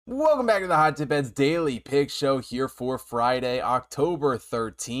Welcome back to the Hot Tip Bets Daily Pick Show here for Friday, October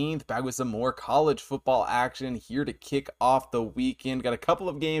 13th. Back with some more college football action here to kick off the weekend. Got a couple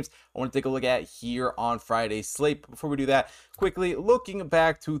of games I want to take a look at here on Friday's slate. Before we do that, quickly looking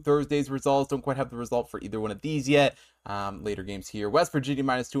back to Thursday's results. Don't quite have the result for either one of these yet. Later games here. West Virginia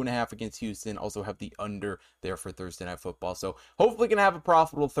 -2.5 against Houston. Also have the under there for Thursday Night Football. So hopefully going to have a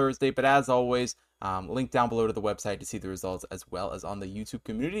profitable Thursday. But as always, link down below to the website to see the results as well as on the YouTube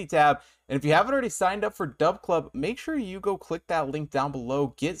community tab. And if you haven't already signed up for Dub Club, make sure you go click that link down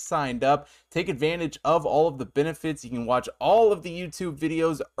below. Get signed up. Take advantage of all of the benefits. You can watch all of the YouTube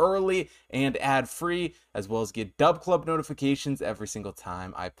videos early and ad-free, as well as get Dub Club notifications every single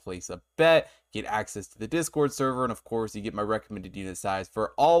time I place a bet. Get access to the Discord server, and of course, you get my recommended unit size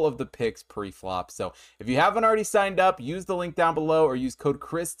for all of the picks pre-flop. So if you haven't already signed up, use the link down below or use code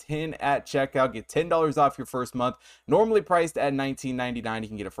Chris10 at checkout. Get $10 off your first month. Normally priced at $19.99. You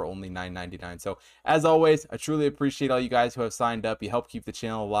can get it for only $9.99. So as always, I truly appreciate all you guys who have signed up. You help keep the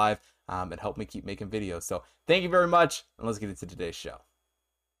channel alive and help me keep making videos. So thank you very much, and let's get into today's show.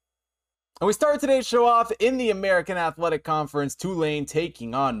 And we start today's show off in the American Athletic Conference. Tulane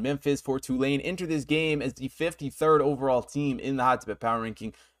taking on Memphis. For Tulane, enter this game as the 53rd overall team in the Hot Tip Power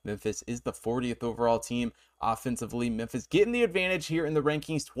Ranking. Memphis is the 40th overall team. Offensively, Memphis getting the advantage here in the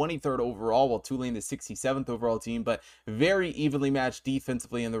rankings, 23rd overall, while Tulane the 67th overall team, but very evenly matched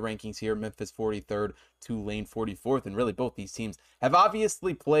defensively in the rankings here. Memphis 43rd, Tulane 44th, and really both these teams have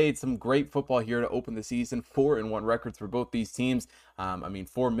obviously played some great football here to open the season. 4-1 records for both these teams.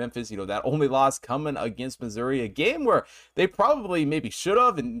 For Memphis, that only loss coming against Missouri, a game where they probably maybe should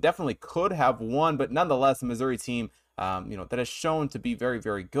have and definitely could have won, but nonetheless, the Missouri team that has shown to be very,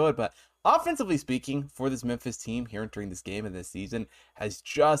 very good. But offensively speaking, for this Memphis team here entering this game and this season, has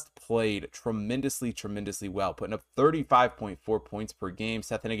just played tremendously well, putting up 35.4 points per game.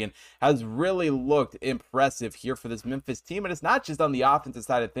 Seth Hennigan has really looked impressive here for this Memphis team, and it's not just on the offensive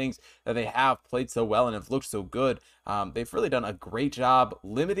side of things that they have played so well and have looked so good. They've really done a great job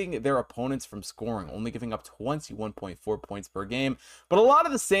limiting their opponents from scoring, only giving up 21.4 points per game. But a lot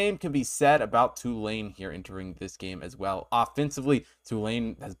of the same can be said about Tulane here entering this game as well. Offensively,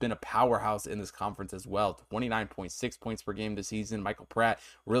 Tulane has been a powerhouse in this conference as well. 29.6 points per game this season. Michael Pratt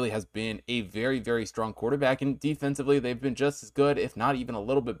really has been a very, very strong quarterback, and defensively, they've been just as good, if not even a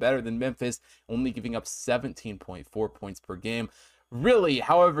little bit better than Memphis, only giving up 17.4 points per game. Really,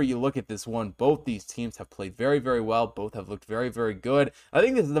 however you look at this one, both these teams have played very, very well. Both have looked very, very good. I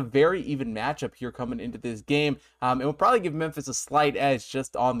think this is a very even matchup here coming into this game. It will probably give Memphis a slight edge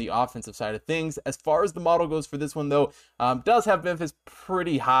just on the offensive side of things. As far as the model goes for this one, though, does have Memphis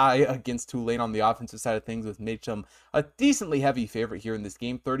pretty high against Tulane on the offensive side of things, with Mitchum a decently heavy favorite here in this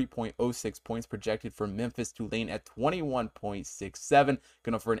game. 30.06 points projected for Memphis. Tulane at 21.67.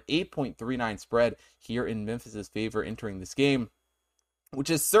 Going for an 8.39 spread here in Memphis's favor entering this game, which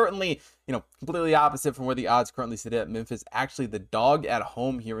is certainly, completely opposite from where the odds currently sit at. Memphis actually the dog at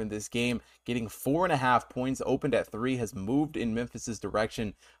home here in this game, getting 4.5 points, opened at 3, has moved in Memphis's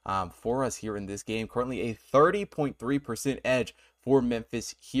direction for us here in this game. Currently a 30.3% edge for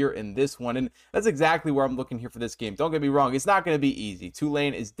Memphis here in this one, and that's exactly where I'm looking here for this game. Don't get me wrong, it's not going to be easy.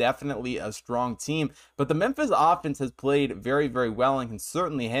 Tulane is definitely a strong team, but the Memphis offense has played very, very well and can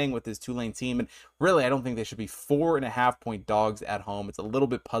certainly hang with this Tulane team, and really I don't think they should be 4.5 point dogs at home. It's a little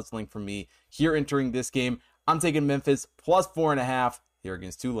bit puzzling for me here entering this game. I'm taking Memphis plus 4.5 here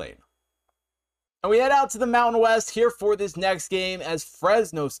against Tulane. And we head out to the Mountain West here for this next game as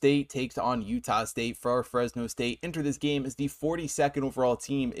Fresno State takes on Utah State. For Fresno State, enter this game as the 42nd overall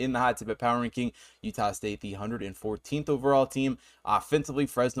team in the Hot Tip Power Ranking. Utah State, the 114th overall team. Offensively,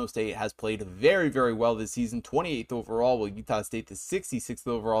 Fresno State has played very, very well this season. 28th overall, while Utah State, the 66th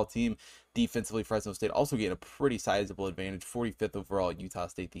overall team. Defensively, Fresno State also getting a pretty sizable advantage. 45th overall, Utah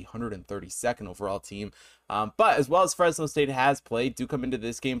State, the 132nd overall team. But as well as Fresno State has played, do come into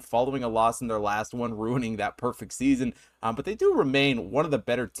this game following a loss in their last one, ruining that perfect season. But they do remain one of the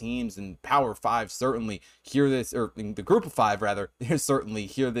better teams in Power 5, certainly here in the Group of 5, rather, certainly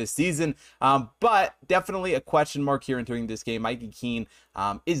here this season. But definitely a question mark here entering this game. Mikey Keene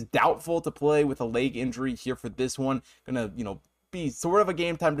is doubtful to play with a leg injury here for this one. Gonna, be sort of a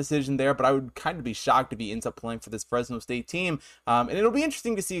game time decision there, but I would kind of be shocked if he ends up playing for this Fresno State team. And it'll be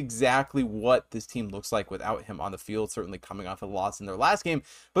interesting to see exactly what this team looks like without him on the field, certainly coming off a loss in their last game.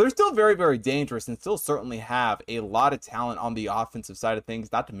 But they're still very, very dangerous and still certainly have a lot of talent on the offensive side of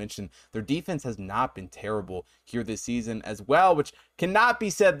things, not to mention their defense has not been terrible here this season as well, which cannot be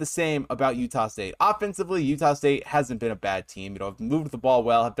said the same about Utah State. Offensively, Utah State hasn't been a bad team. Have moved the ball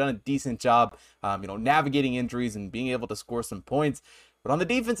well, have done a decent job, navigating injuries and being able to score some points. But on the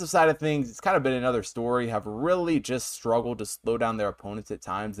defensive side of things, it's kind of been another story. Have really just struggled to slow down their opponents at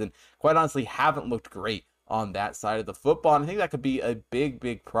times, and quite honestly haven't looked great on that side of the football. And I think that could be a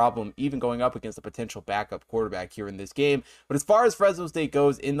big problem, even going up against a potential backup quarterback here in this game. But as far as Fresno State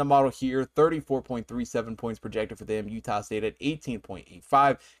goes in the model here, 34.37 points projected for them. Utah State at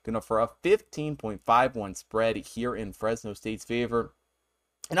 18.85, going for a 15.51 spread here in Fresno State's favor.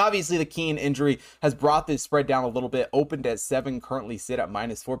 And obviously the Keene injury has brought this spread down a little bit, opened at 7, currently sit at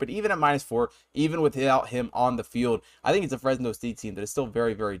 -4. But even at -4, even without him on the field, I think it's a Fresno State team that is still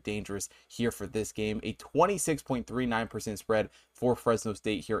very dangerous here for this game. A 26.39% spread for Fresno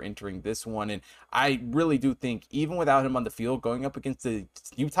State here entering this one. And I really do think even without him on the field, going up against the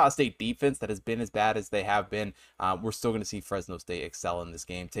Utah State defense that has been as bad as they have been, we're still going to see Fresno State excel in this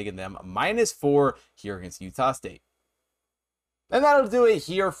game, taking them -4 here against Utah State. And that'll do it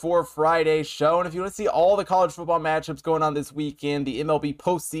here for Friday's show. And if you want to see all the college football matchups going on this weekend, the MLB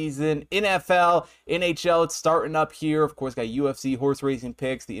postseason, NFL, NHL, it's starting up here. Of course, got UFC, horse racing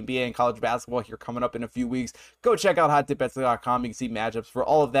picks, the NBA and college basketball here coming up in a few weeks. Go check out hottipbets.com. You can see matchups for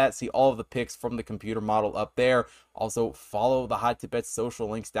all of that. See all of the picks from the computer model up there. Also, follow the Hot Tip Bets social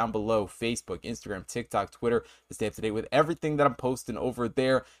links down below: Facebook, Instagram, TikTok, Twitter, to stay up to date with everything that I'm posting over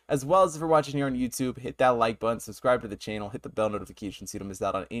there. As well as if you're watching here on YouTube, hit that like button, subscribe to the channel, hit the bell notification so you don't miss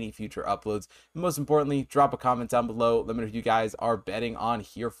out on any future uploads. And most importantly, drop a comment down below. Let me know if you guys are betting on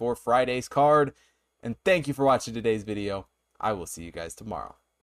here for Friday's card. And thank you for watching today's video. I will see you guys tomorrow.